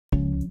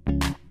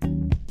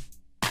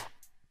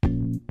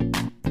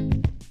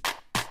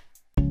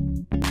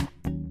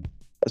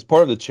As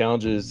part of the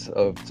challenges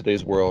of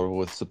today's world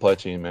with supply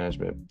chain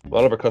management, a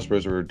lot of our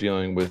customers are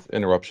dealing with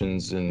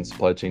interruptions in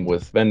supply chain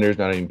with vendors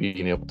not even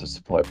being able to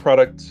supply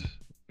product,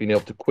 being able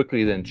to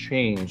quickly then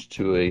change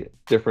to a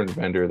different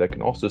vendor that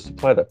can also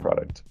supply that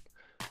product.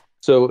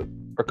 So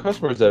our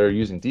customers that are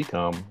using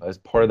Deacom as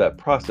part of that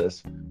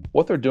process,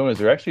 what they're doing is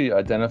they're actually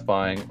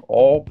identifying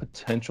all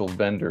potential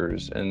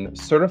vendors and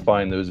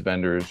certifying those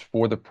vendors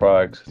for the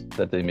products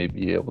that they may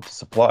be able to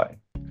supply.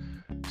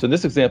 So in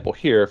this example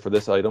here for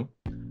this item,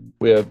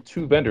 we have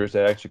two vendors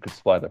that actually could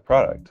supply the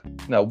product.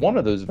 Now, one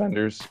of those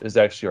vendors is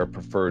actually our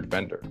preferred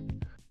vendor.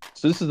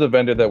 So this is a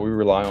vendor that we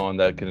rely on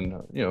that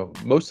can,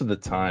 most of the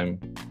time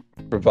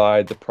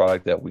provide the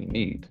product that we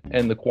need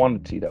and the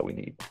quantity that we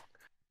need.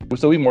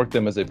 So we mark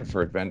them as a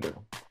preferred vendor.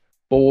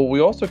 But what we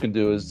also can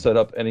do is set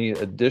up any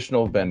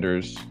additional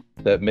vendors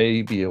that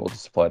may be able to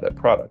supply that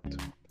product.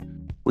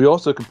 We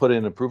also can put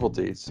in approval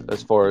dates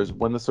as far as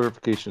when the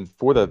certification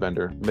for that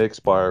vendor may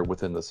expire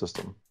within the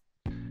system.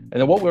 And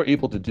then what we're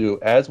able to do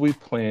as we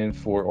plan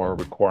for our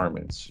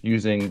requirements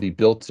using the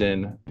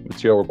built-in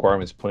material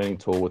requirements planning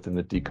tool within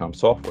the Deacom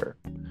software,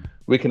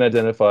 we can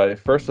identify,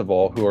 first of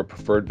all, who our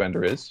preferred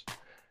vendor is.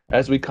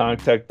 As we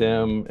contact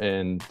them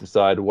and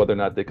decide whether or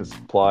not they can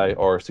supply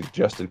our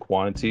suggested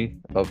quantity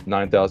of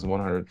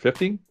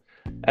 9,150,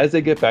 as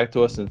they get back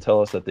to us and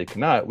tell us that they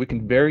cannot, we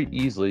can very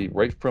easily,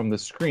 right from the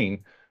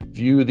screen,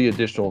 view the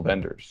additional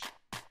vendors.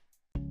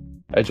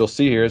 As you'll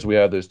see here, is we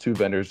have those two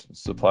vendors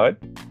supplied,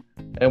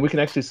 and we can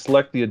actually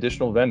select the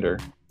additional vendor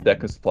that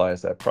can supply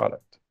us that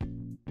product.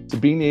 So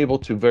being able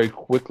to very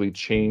quickly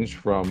change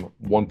from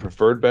one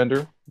preferred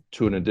vendor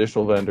to an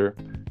additional vendor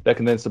that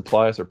can then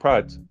supply us our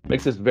product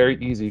makes it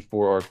very easy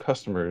for our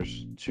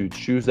customers to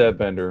choose that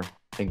vendor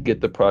and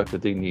get the product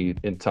that they need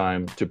in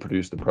time to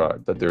produce the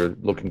product that they're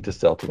looking to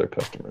sell to their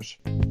customers.